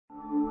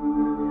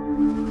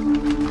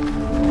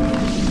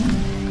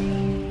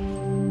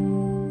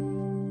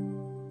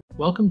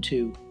Welcome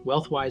to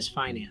Wealthwise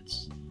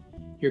Finance,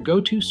 your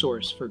go-to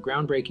source for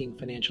groundbreaking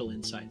financial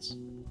insights.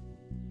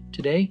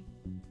 Today,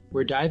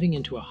 we're diving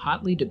into a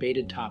hotly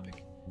debated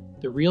topic,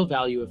 the real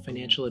value of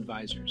financial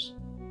advisors.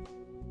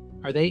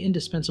 Are they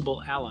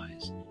indispensable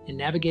allies in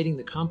navigating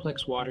the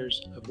complex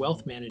waters of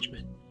wealth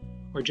management,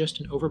 or just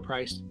an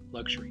overpriced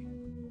luxury?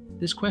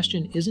 This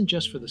question isn't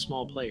just for the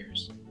small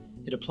players.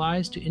 It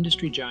applies to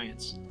industry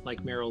giants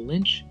like Merrill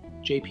Lynch,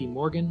 JP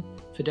Morgan,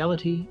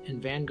 Fidelity,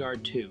 and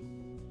Vanguard too.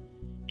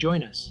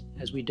 Join us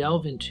as we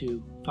delve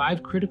into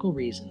 5 critical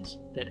reasons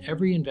that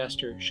every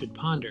investor should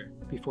ponder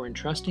before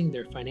entrusting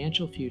their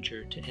financial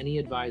future to any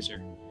advisor,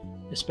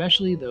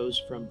 especially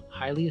those from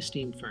highly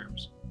esteemed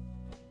firms.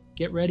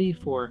 Get ready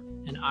for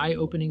an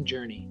eye-opening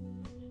journey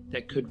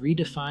that could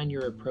redefine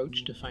your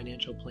approach to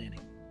financial planning.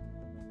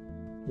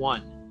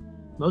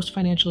 1. Most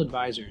financial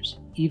advisors,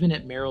 even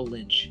at Merrill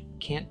Lynch,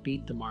 can't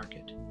beat the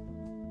market.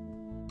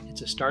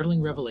 It's a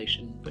startling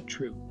revelation, but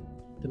true.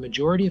 The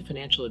majority of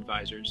financial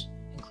advisors,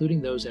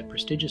 including those at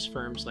prestigious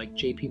firms like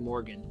JP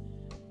Morgan,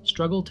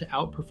 struggle to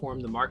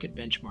outperform the market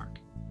benchmark,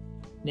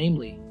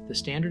 namely the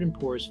Standard &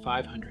 Poor's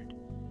 500,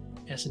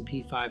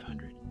 S&P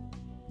 500.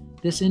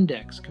 This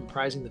index,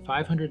 comprising the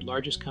 500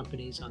 largest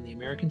companies on the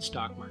American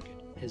stock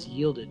market, has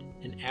yielded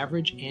an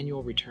average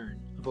annual return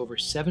of over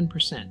 7%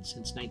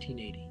 since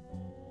 1980.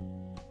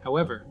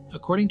 However,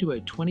 according to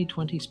a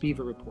 2020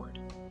 SPIVA report,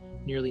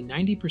 nearly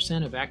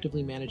 90% of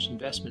actively managed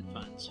investment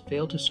funds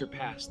fail to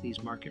surpass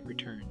these market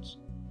returns.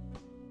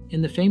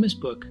 In the famous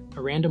book,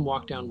 A Random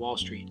Walk Down Wall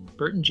Street,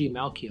 Burton G.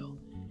 Malkiel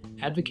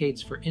advocates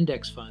for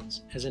index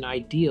funds as an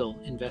ideal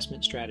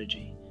investment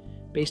strategy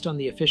based on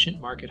the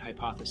efficient market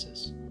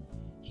hypothesis.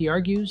 He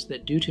argues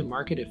that due to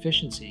market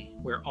efficiency,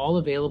 where all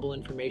available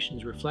information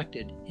is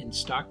reflected in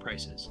stock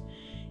prices,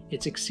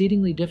 it's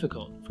exceedingly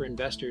difficult for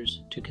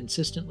investors to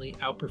consistently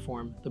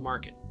outperform the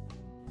market.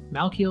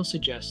 Malkiel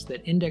suggests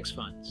that index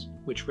funds,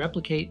 which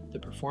replicate the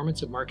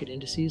performance of market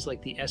indices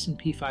like the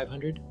S&P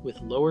 500 with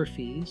lower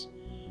fees,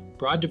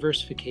 broad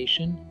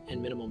diversification,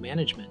 and minimal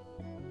management,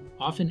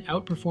 often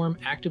outperform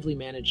actively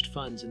managed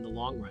funds in the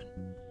long run.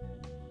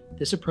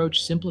 This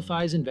approach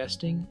simplifies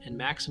investing and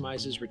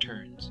maximizes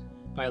returns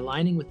by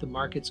aligning with the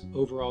market's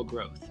overall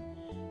growth,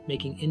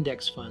 making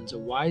index funds a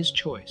wise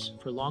choice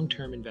for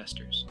long-term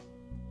investors.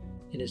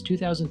 In his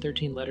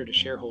 2013 letter to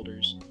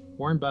shareholders,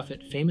 Warren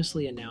Buffett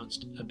famously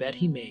announced a bet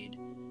he made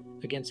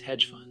against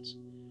hedge funds,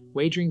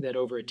 wagering that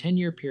over a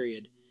 10-year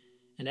period,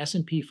 an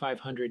S&P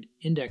 500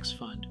 index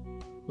fund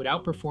would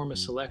outperform a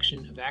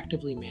selection of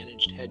actively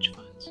managed hedge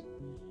funds.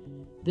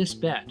 This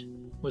bet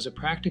was a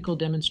practical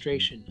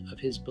demonstration of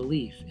his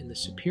belief in the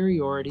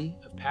superiority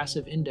of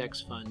passive index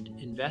fund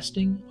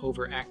investing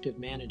over active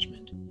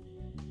management.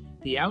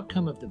 The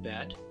outcome of the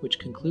bet, which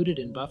concluded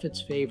in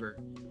Buffett's favor,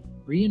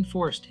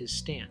 reinforced his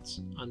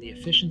stance on the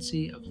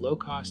efficiency of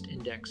low-cost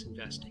index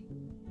investing.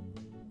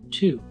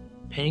 2.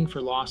 Paying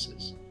for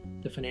losses,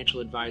 the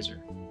financial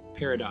advisor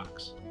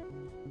paradox.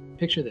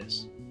 Picture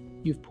this.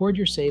 You've poured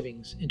your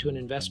savings into an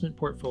investment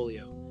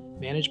portfolio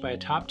managed by a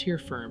top-tier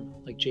firm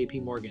like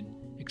JP Morgan,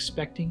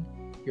 expecting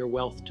your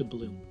wealth to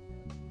bloom.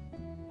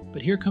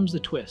 But here comes the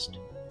twist.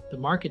 The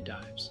market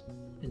dives,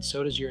 and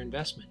so does your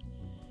investment.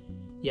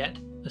 Yet,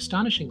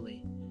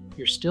 astonishingly,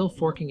 you're still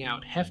forking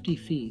out hefty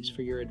fees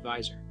for your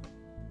advisor.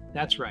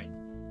 That's right.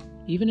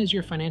 Even as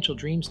your financial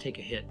dreams take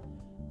a hit,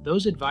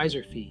 those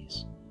advisor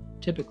fees,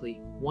 typically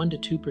 1 to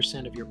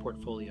 2% of your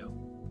portfolio,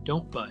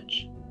 don't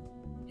budge.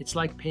 It's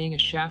like paying a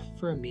chef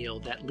for a meal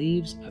that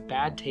leaves a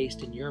bad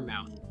taste in your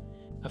mouth,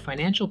 a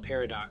financial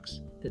paradox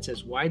that's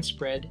as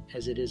widespread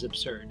as it is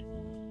absurd.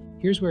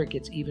 Here's where it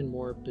gets even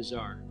more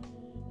bizarre.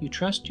 You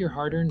trust your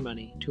hard-earned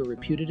money to a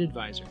reputed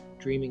advisor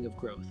dreaming of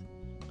growth,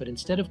 but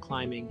instead of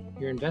climbing,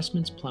 your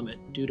investments plummet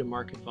due to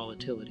market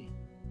volatility.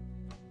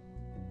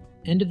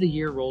 End of the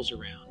year rolls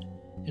around,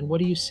 and what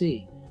do you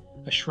see?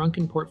 A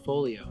shrunken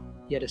portfolio,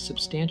 yet a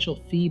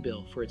substantial fee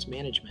bill for its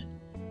management,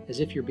 as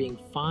if you're being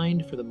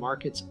fined for the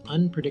market's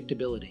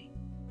unpredictability.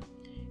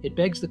 It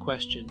begs the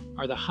question,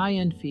 are the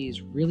high-end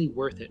fees really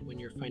worth it when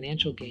your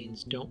financial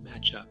gains don't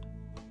match up?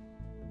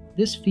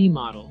 This fee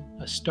model,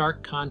 a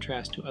stark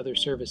contrast to other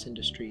service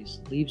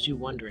industries, leaves you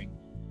wondering,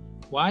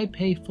 why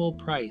pay full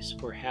price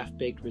for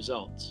half-baked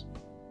results?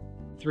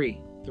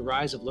 3. The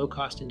rise of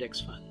low-cost index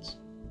funds,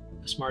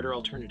 a smarter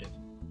alternative.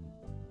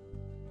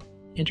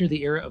 Enter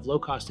the era of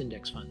low-cost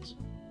index funds.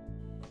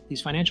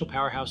 These financial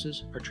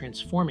powerhouses are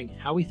transforming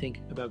how we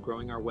think about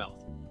growing our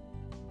wealth.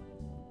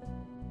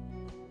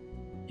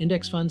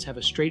 Index funds have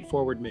a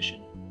straightforward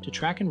mission to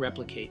track and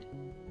replicate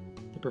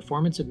the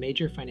performance of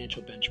major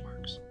financial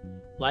benchmarks,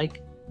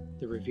 like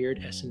the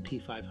revered S&P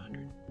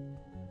 500.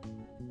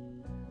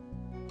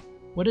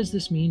 What does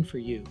this mean for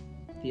you,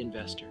 the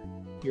investor?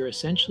 You're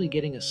essentially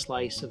getting a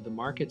slice of the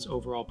market's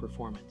overall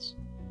performance,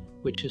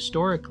 which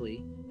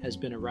historically has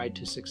been a ride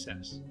to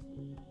success.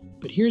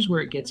 But here's where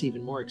it gets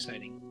even more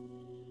exciting.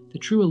 The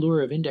true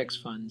allure of index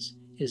funds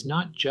is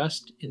not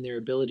just in their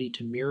ability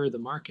to mirror the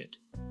market,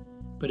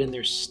 but in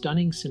their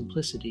stunning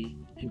simplicity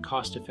and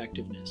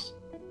cost-effectiveness.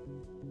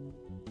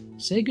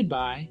 Say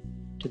goodbye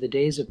to the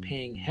days of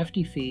paying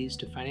hefty fees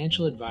to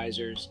financial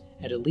advisors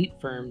at elite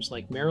firms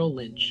like Merrill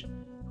Lynch,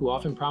 who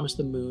often promise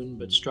the moon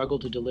but struggle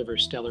to deliver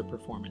stellar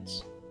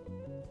performance.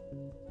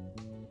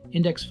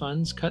 Index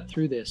funds cut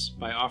through this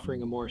by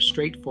offering a more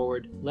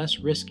straightforward, less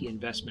risky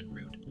investment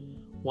route,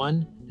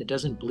 one that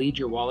doesn't bleed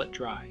your wallet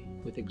dry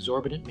with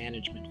exorbitant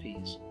management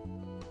fees.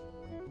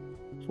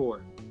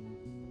 4.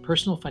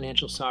 Personal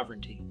financial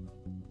sovereignty.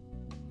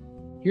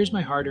 Here's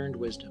my hard-earned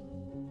wisdom.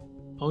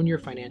 Own your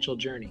financial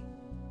journey.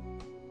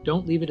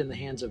 Don't leave it in the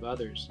hands of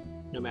others,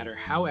 no matter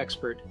how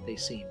expert they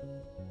seem.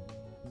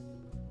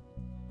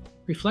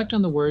 Reflect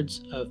on the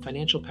words of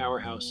financial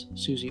powerhouse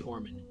Susie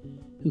Orman,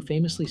 who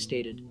famously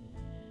stated,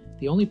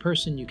 "The only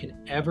person you can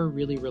ever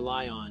really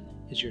rely on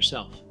is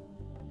yourself.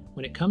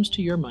 When it comes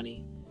to your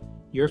money,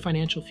 your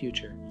financial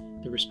future,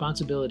 the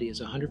responsibility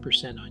is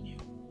 100% on you."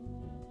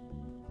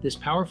 This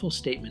powerful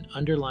statement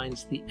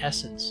underlines the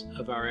essence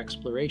of our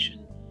exploration.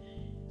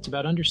 It's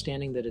about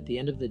understanding that at the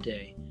end of the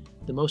day,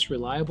 the most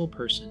reliable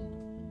person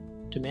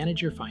to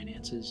manage your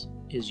finances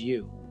is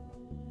you.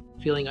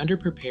 Feeling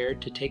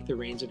underprepared to take the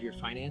reins of your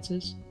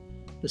finances?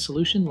 The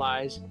solution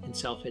lies in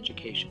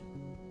self-education.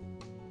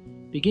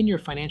 Begin your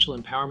financial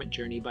empowerment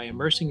journey by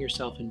immersing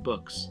yourself in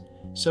books,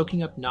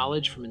 soaking up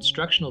knowledge from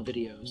instructional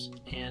videos,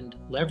 and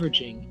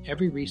leveraging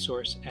every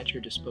resource at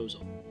your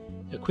disposal.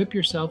 Equip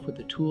yourself with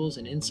the tools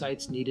and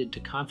insights needed to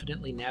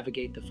confidently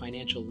navigate the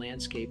financial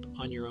landscape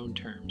on your own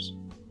terms.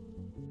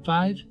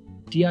 5.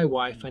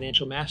 DIY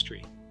financial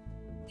mastery.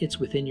 It's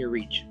within your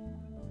reach.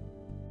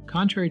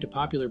 Contrary to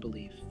popular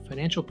belief,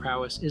 financial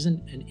prowess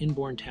isn't an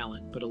inborn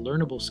talent, but a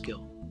learnable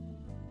skill.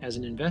 As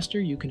an investor,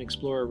 you can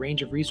explore a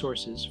range of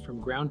resources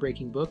from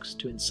groundbreaking books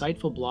to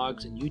insightful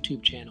blogs and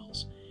YouTube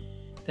channels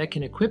that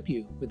can equip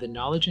you with the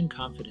knowledge and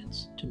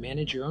confidence to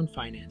manage your own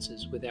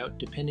finances without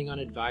depending on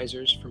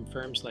advisors from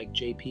firms like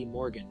JP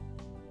Morgan.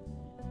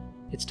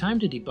 It's time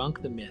to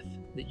debunk the myth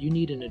that you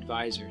need an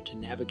advisor to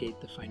navigate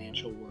the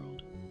financial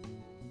world.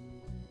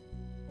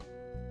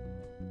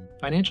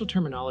 Financial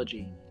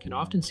terminology can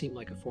often seem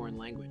like a foreign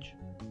language.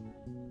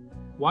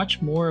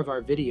 Watch more of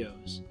our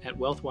videos at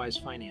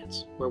Wealthwise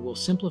Finance, where we'll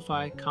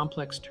simplify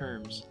complex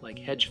terms like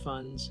hedge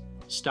funds,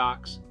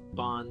 stocks,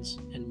 bonds,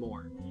 and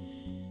more,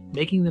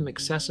 making them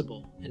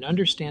accessible and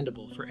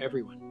understandable for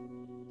everyone.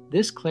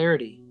 This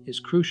clarity is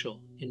crucial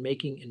in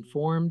making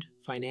informed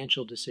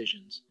financial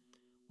decisions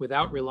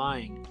without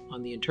relying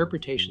on the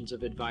interpretations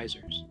of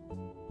advisors.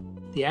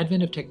 The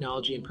advent of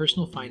technology in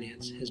personal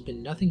finance has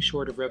been nothing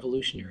short of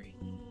revolutionary.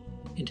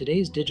 In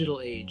today's digital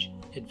age,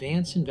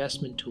 advanced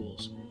investment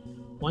tools,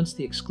 once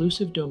the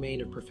exclusive domain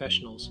of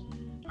professionals,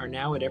 are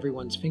now at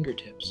everyone's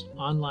fingertips.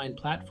 Online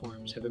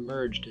platforms have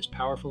emerged as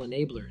powerful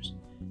enablers,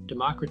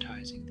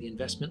 democratizing the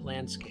investment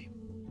landscape.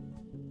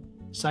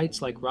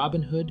 Sites like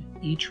Robinhood,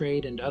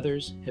 E-Trade, and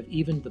others have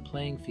evened the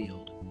playing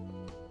field.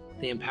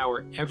 They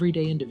empower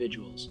everyday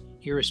individuals,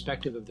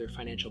 irrespective of their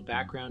financial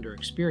background or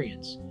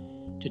experience,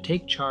 to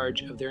take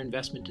charge of their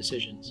investment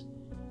decisions.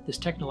 This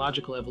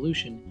technological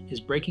evolution is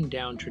breaking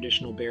down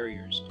traditional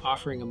barriers,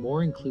 offering a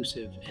more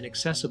inclusive and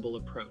accessible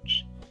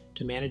approach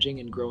to managing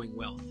and growing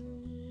wealth.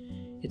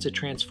 It's a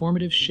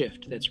transformative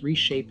shift that's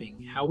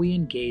reshaping how we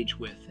engage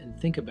with and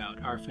think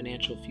about our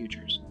financial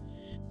futures.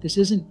 This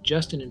isn't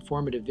just an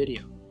informative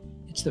video.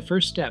 It's the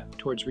first step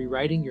towards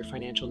rewriting your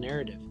financial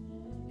narrative.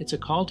 It's a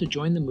call to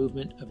join the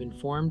movement of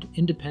informed,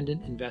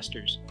 independent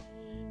investors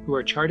who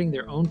are charting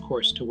their own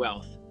course to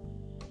wealth,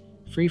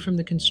 free from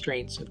the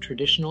constraints of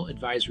traditional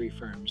advisory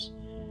firms.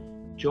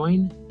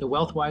 Join the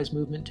Wealthwise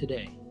movement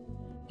today.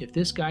 If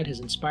this guide has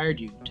inspired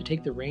you to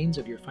take the reins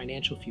of your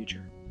financial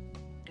future,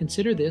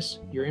 consider this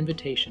your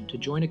invitation to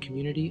join a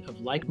community of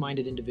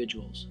like-minded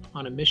individuals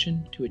on a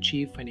mission to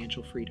achieve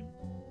financial freedom.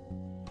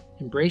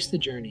 Embrace the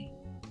journey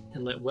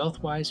and let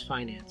Wealthwise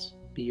Finance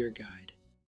be your guide.